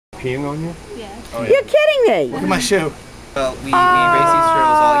peeing on you? Yeah. Oh, yeah. You're kidding me! Look at my shoe. Well, we raise these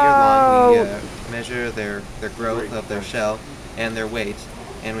turtles all year long. We measure their growth of their shell and their weight,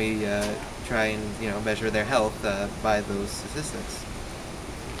 and we try and measure their health by those statistics.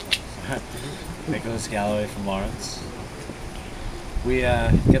 Nicholas Galloway from Lawrence. We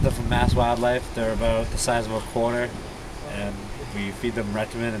get them from Mass Wildlife. They're about the size of a quarter, and we feed them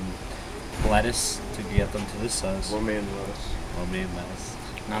retinmin and lettuce to get them to this size. Romaine lettuce. Romaine lettuce.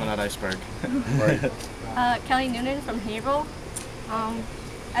 None of that iceberg. Right. Kelly Noonan from Haverhill.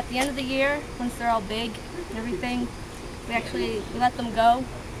 At the end of the year, once they're all big and everything, we let them go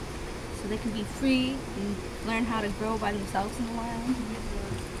so they can be free and learn how to grow by themselves in the wild.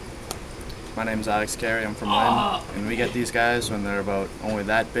 My name's Alex Carey. I'm from Lynn, and we get these guys when they're about only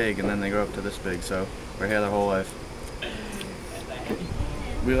that big, and then they grow up to this big, so we're here their whole life.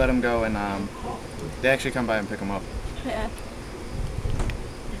 We let them go, and they actually come by and pick them up. Yeah.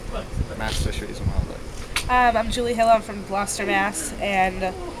 Mass Fisheries and Wildlife. I'm Julie Hill. I'm from Gloucester, Mass,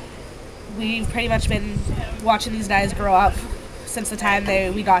 and we've pretty much been watching these guys grow up since the time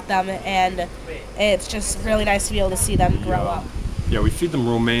we got them, and it's just really nice to be able to see them grow up. Yeah, we feed them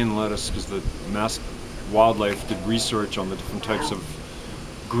romaine lettuce because the Mass Wildlife did research on the different types of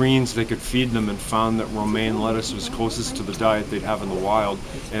greens they could feed them and found that romaine lettuce was closest to the diet they'd have in the wild,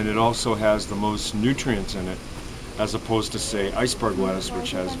 and it also has the most nutrients in it, as opposed to, say, iceberg lettuce,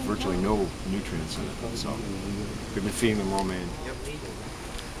 which has virtually no nutrients in it. So we've been feeding them romaine. Yep.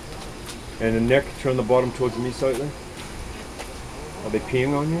 And then Nick, turn the bottom towards me slightly. Are they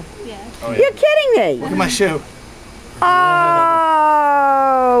peeing on you? Yeah. Oh, yeah. You're kidding me! Look at my shoe. Oh!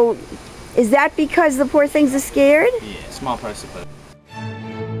 Is that because the poor things are scared? Yeah. Small price to put.